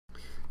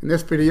In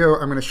this video,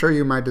 I'm going to show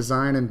you my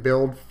design and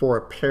build for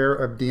a pair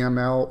of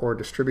DML or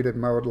distributed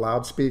mode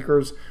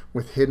loudspeakers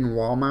with hidden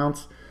wall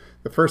mounts.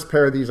 The first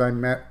pair of these I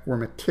met were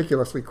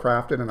meticulously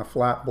crafted in a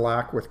flat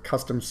black with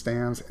custom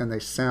stands, and they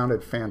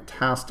sounded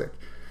fantastic.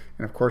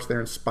 And of course,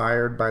 they're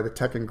inspired by the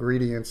Tech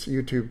Ingredients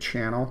YouTube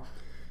channel.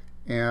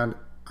 And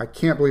I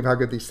can't believe how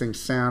good these things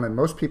sound. And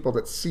most people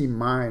that see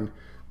mine,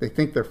 they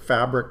think they're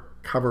fabric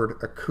covered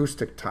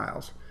acoustic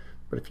tiles.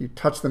 But if you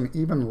touch them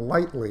even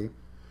lightly,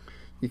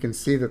 you can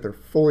see that they're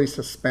fully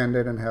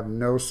suspended and have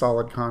no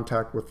solid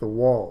contact with the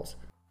walls.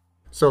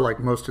 So like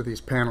most of these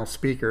panel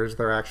speakers,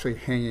 they're actually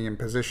hanging in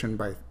position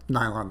by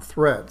nylon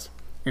threads.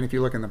 And if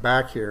you look in the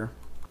back here,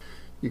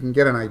 you can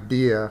get an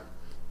idea.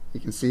 You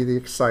can see the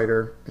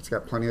exciter. It's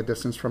got plenty of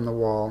distance from the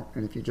wall.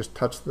 And if you just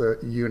touch the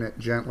unit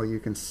gently, you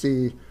can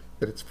see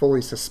that it's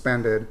fully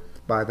suspended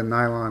by the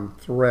nylon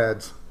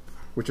threads,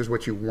 which is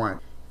what you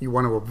want. You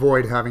want to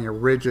avoid having a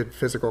rigid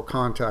physical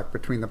contact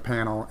between the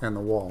panel and the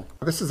wall.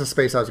 This is the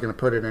space I was going to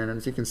put it in, and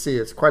as you can see,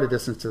 it's quite a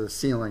distance to the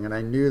ceiling, and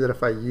I knew that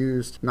if I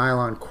used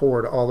nylon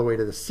cord all the way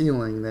to the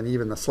ceiling, then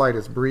even the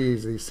slightest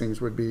breeze, these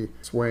things would be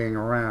swaying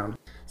around.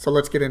 So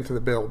let's get into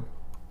the build.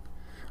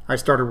 I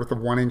started with a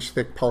 1-inch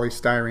thick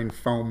polystyrene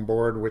foam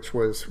board, which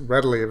was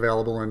readily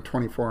available in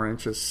 24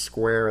 inches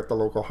square at the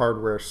local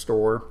hardware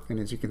store, and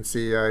as you can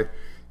see, I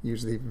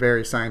used the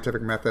very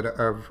scientific method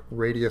of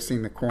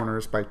radiusing the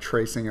corners by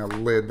tracing a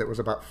lid that was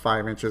about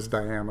 5 inches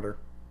diameter.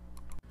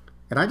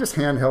 And I just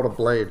hand-held a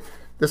blade.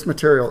 This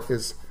material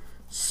is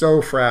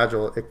so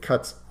fragile, it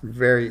cuts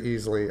very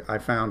easily. I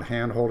found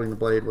hand-holding the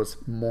blade was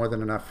more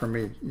than enough for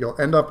me. You'll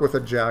end up with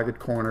a jagged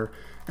corner,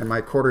 and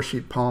my quarter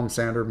sheet palm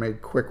sander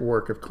made quick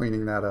work of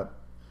cleaning that up.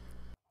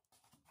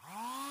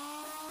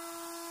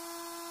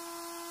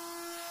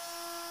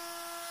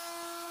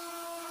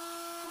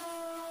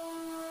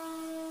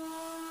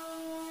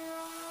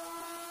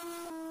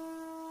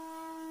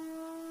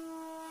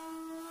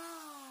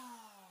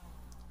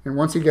 And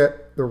once you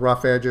get the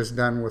rough edges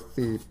done with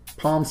the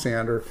palm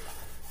sander,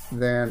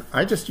 then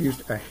I just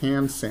used a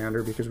hand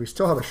sander because we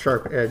still have a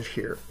sharp edge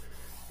here.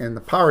 And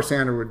the power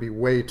sander would be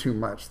way too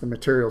much. The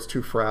material's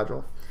too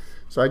fragile.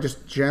 So I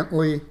just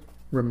gently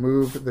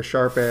removed the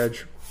sharp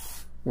edge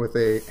with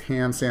a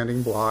hand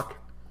sanding block.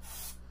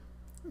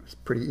 It's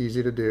pretty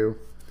easy to do.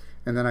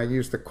 And then I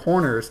used the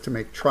corners to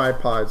make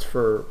tripods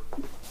for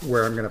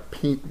where I'm going to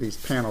paint these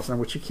panels. Now,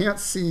 what you can't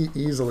see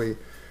easily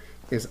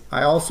is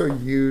I also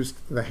used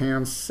the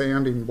hand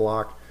sanding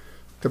block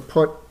to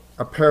put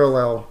a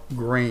parallel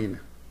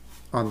grain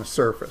on the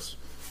surface.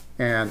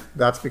 And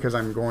that's because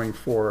I'm going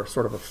for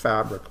sort of a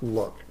fabric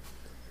look.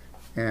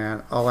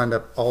 And I'll end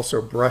up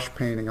also brush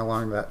painting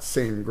along that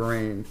same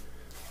grain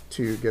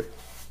to get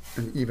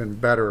an even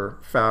better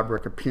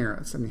fabric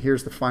appearance. And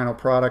here's the final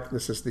product.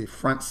 This is the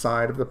front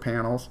side of the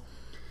panels.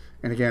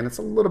 And again, it's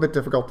a little bit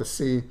difficult to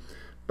see,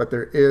 but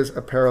there is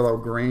a parallel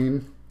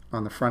grain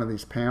on the front of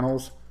these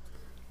panels.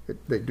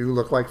 They do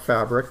look like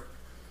fabric.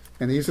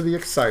 And these are the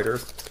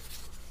exciters.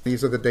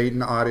 These are the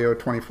Dayton Audio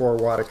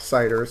 24-watt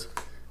exciters.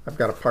 I've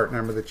got a part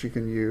number that you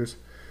can use.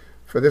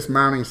 For this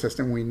mounting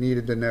system, we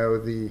needed to know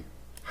the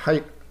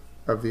height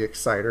of the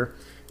exciter,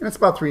 and it's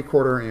about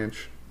 3/4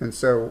 inch. And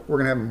so we're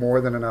going to have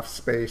more than enough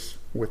space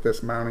with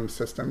this mounting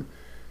system.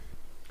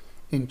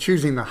 In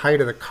choosing the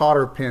height of the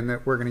Cotter pin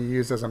that we're going to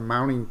use as a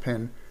mounting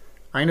pin,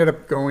 I ended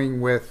up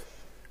going with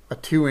a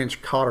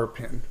 2-inch Cotter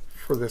pin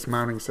for this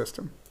mounting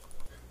system.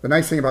 The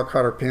nice thing about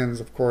Cotter pins,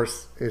 of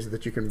course, is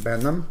that you can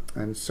bend them.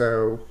 And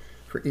so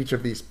for each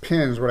of these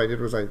pins, what I did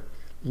was I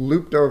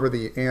looped over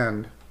the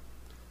end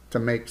to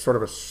make sort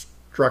of a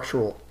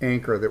structural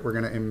anchor that we're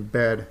going to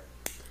embed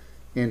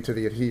into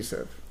the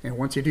adhesive. And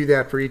once you do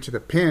that for each of the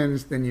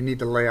pins, then you need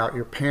to lay out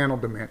your panel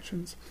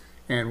dimensions.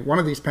 And one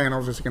of these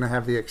panels is going to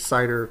have the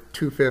exciter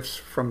 2/5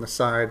 from the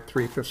side,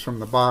 3/5 from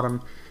the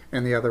bottom,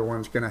 and the other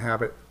one's going to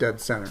have it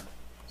dead center.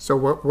 So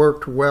what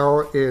worked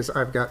well is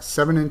I've got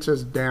 7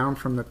 inches down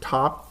from the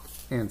top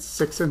and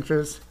 6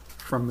 inches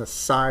from the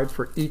side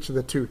for each of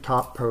the 2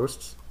 top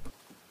posts.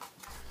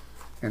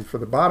 And for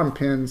the bottom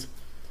pins,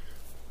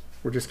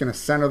 we're just going to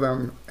center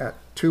them at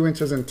 2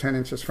 inches and 10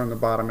 inches from the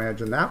bottom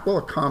edge, and that will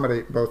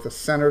accommodate both a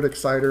centered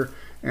exciter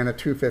and a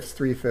 2/5,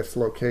 3/5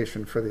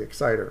 location for the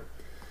exciter.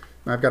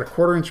 Now I've got a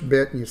 1/4 inch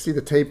bit, and you see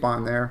the tape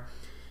on there.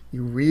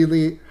 You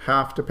really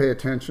have to pay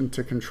attention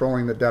to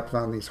controlling the depth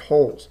on these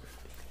holes.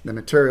 The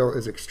material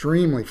is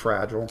extremely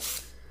fragile,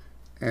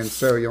 and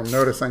so you'll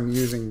notice I'm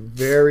using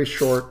very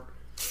short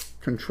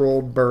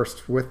controlled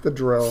bursts with the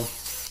drill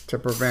to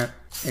prevent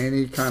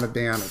any kind of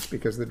damage,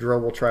 because the drill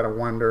will try to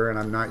wander and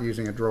I'm not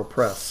using a drill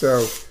press.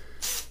 So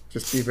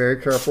just be very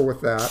careful with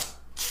that.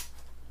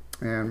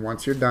 And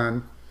once you're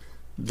done,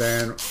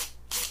 then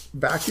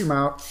vacuum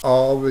out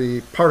all the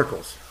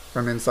particles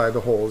from inside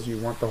the holes. You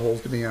want the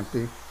holes to be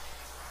empty.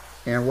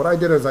 And what I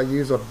did is I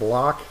used a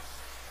block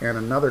and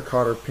another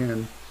Cotter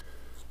pin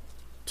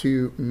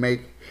to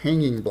make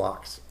hanging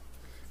blocks.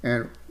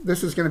 And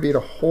this is going to be to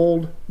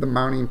hold the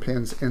mounting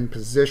pins in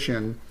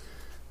position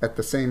at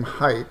the same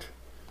height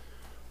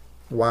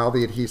while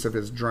the adhesive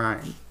is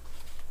drying.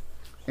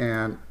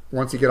 And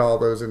once you get all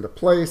those into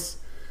place,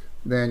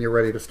 then you're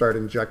ready to start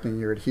injecting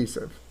your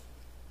adhesive.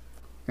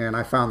 And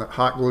I found that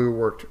hot glue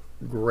worked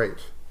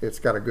great. It's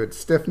got a good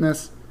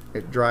stiffness,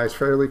 it dries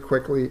fairly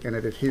quickly, and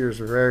it adheres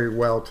very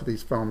well to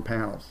these foam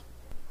panels.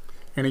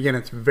 And again,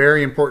 it's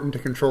very important to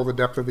control the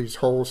depth of these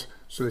holes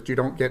so that you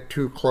don't get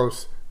too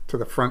close to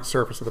the front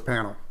surface of the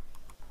panel.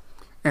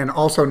 And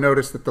also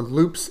notice that the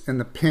loops and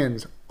the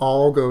pins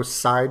all go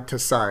side to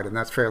side, and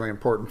that's fairly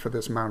important for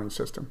this mounting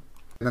system.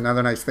 And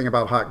another nice thing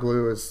about hot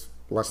glue is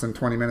less than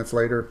 20 minutes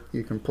later,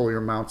 you can pull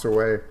your mounts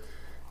away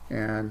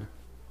and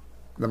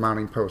the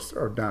mounting posts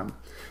are done.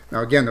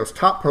 Now again, those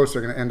top posts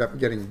are going to end up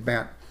getting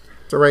bent.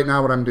 So right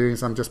now what I'm doing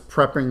is I'm just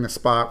prepping the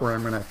spot where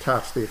I'm going to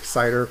attach the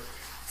exciter.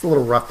 It's a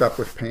little roughed up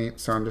with paint,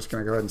 so I'm just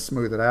going to go ahead and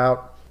smooth it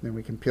out. Then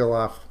we can peel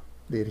off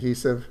the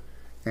adhesive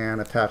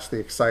and attach the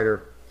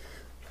exciter.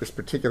 This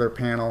particular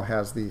panel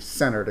has the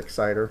centered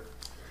exciter.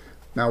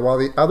 Now while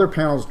the other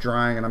panel is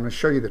drying, and I'm going to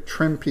show you the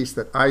trim piece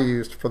that I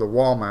used for the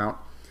wall mount.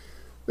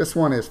 This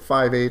one is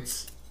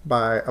 5/8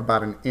 by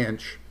about an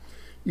inch.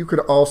 You could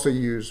also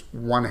use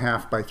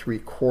 1/2 by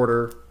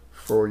 3/4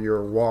 for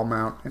your wall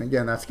mount. And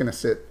again, that's going to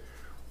sit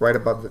right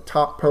above the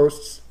top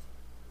posts.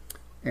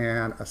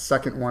 And a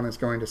second one is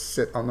going to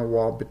sit on the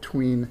wall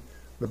between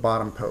the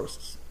bottom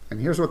posts.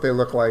 And here's what they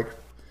look like.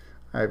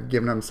 I've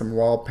given them some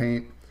wall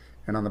paint,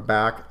 and on the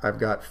back I've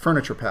got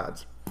furniture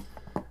pads.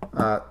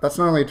 That's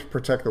not only to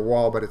protect the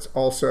wall, but it's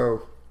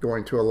also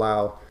going to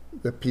allow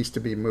the piece to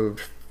be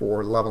moved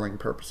for leveling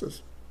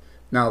purposes.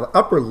 Now the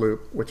upper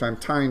loop, which I'm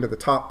tying to the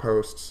top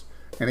posts,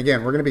 and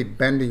again, we're going to be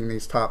bending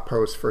these top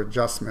posts for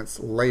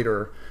adjustments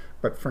later,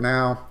 but for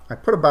now, I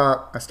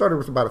started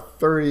with about a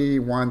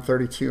 31,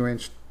 32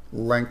 inch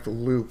length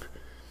loop,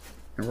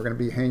 and we're going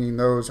to be hanging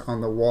those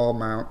on the wall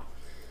mount.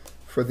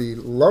 For the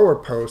lower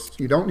posts,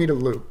 you don't need a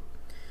loop.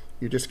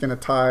 You're just going to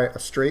tie a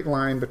straight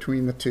line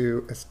between the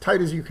two, as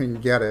tight as you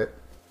can get it,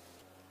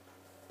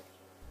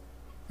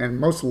 and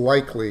most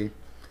likely,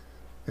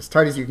 as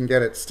tight as you can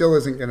get it, still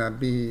isn't going to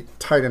be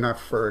tight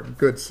enough for a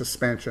good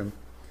suspension.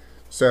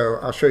 So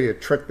I'll show you a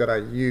trick that I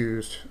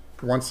used.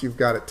 Once you've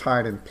got it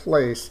tied in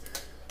place,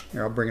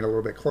 here, I'll bring it a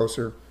little bit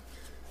closer.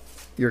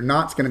 Your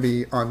knot's going to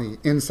be on the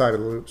inside of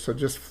the loop, so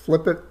just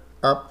flip it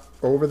up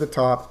over the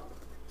top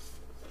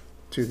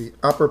to the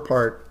upper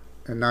part,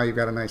 and now you've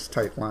got a nice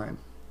tight line,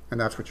 and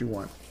that's what you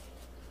want.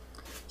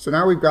 So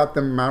now we've got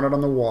them mounted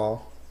on the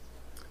wall,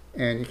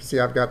 and you can see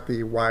I've got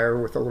the wire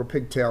with a little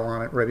pigtail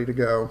on it ready to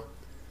go.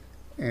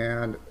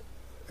 And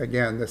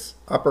again, this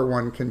upper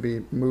one can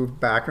be moved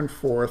back and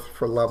forth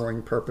for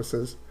leveling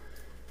purposes.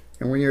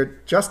 And when you're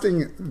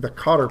adjusting the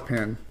cotter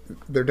pin,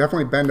 they're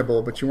definitely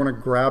bendable, but you want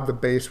to grab the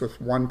base with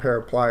one pair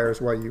of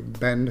pliers while you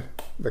bend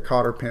the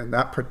cotter pin.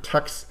 That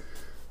protects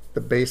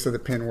the base of the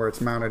pin where it's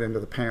mounted into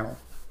the panel.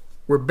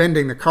 We're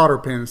bending the cotter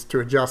pins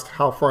to adjust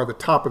how far the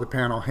top of the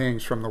panel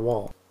hangs from the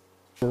wall.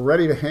 We're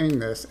ready to hang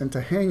this, and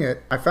to hang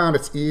it, I found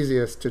it's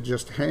easiest to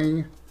just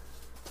hang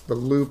the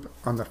loop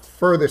on the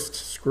furthest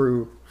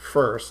screw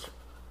first,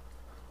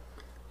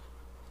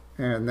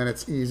 and then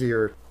it's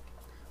easier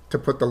to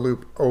put the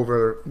loop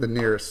over the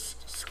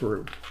nearest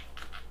screw.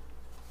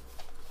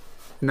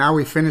 Now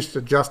we finished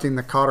adjusting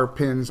the cotter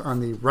pins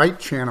on the right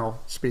channel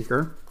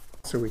speaker,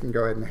 so we can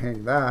go ahead and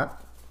hang that.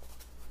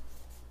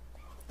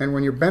 And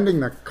when you're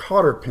bending the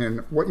cotter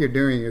pin, what you're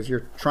doing is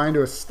you're trying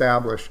to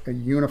establish a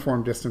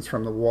uniform distance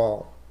from the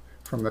wall,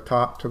 from the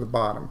top to the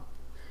bottom.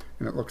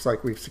 And it looks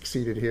like we've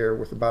succeeded here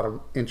with about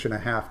 1.5 inches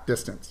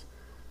distance.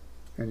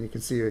 And you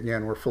can see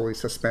again, we're fully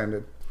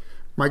suspended.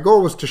 My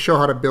goal was to show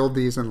how to build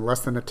these in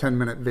less than a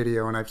 10-minute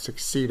video, and I've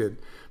succeeded.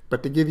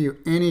 But to give you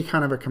any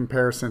kind of a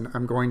comparison,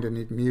 I'm going to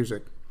need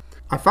music.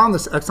 I found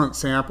this excellent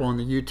sample in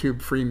the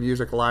YouTube free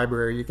music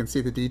library. You can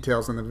see the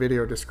details in the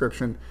video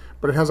description,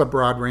 but it has a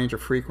broad range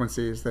of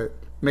frequencies that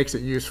makes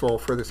it useful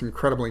for this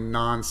incredibly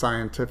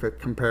non-scientific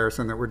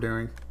comparison that we're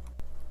doing.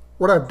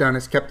 What I've done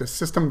is kept the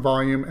system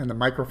volume and the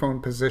microphone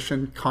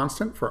position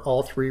constant for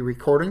all 3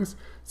 recordings.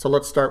 So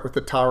let's start with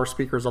the tower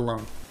speakers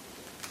alone.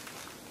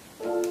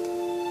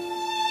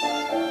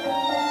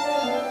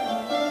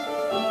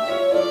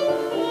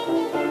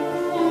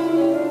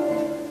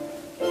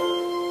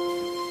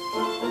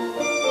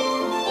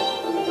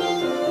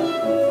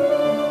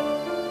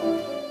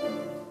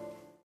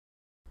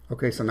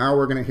 Okay, so now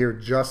we're going to hear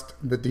just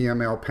the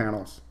DML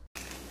panels.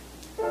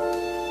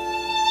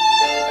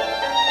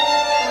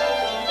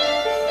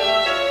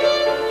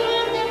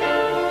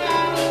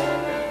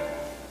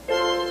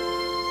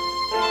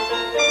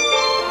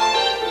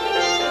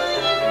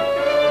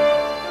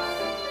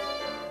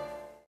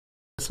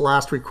 This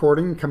last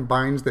recording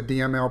combines the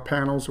DML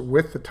panels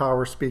with the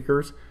tower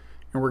speakers,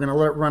 and we're going to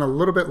let it run a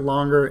little bit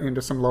longer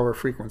into some lower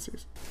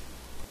frequencies.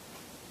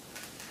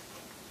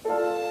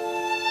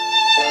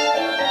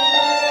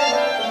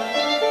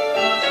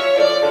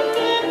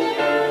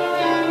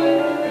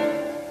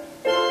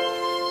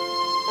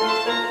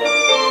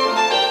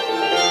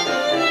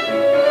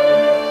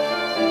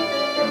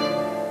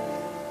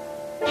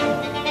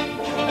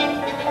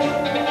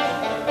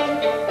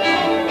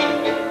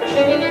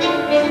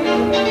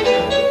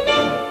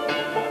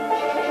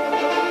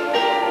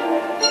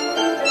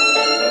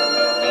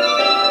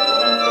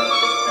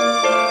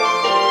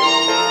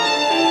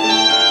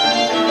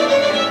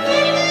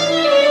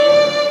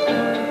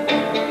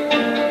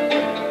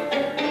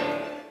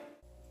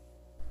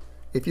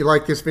 If you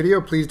like this video,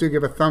 please do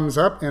give a thumbs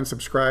up and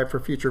subscribe for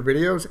future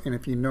videos. And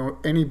if you know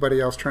anybody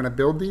else trying to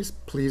build these,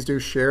 please do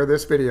share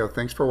this video.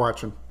 Thanks for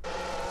watching.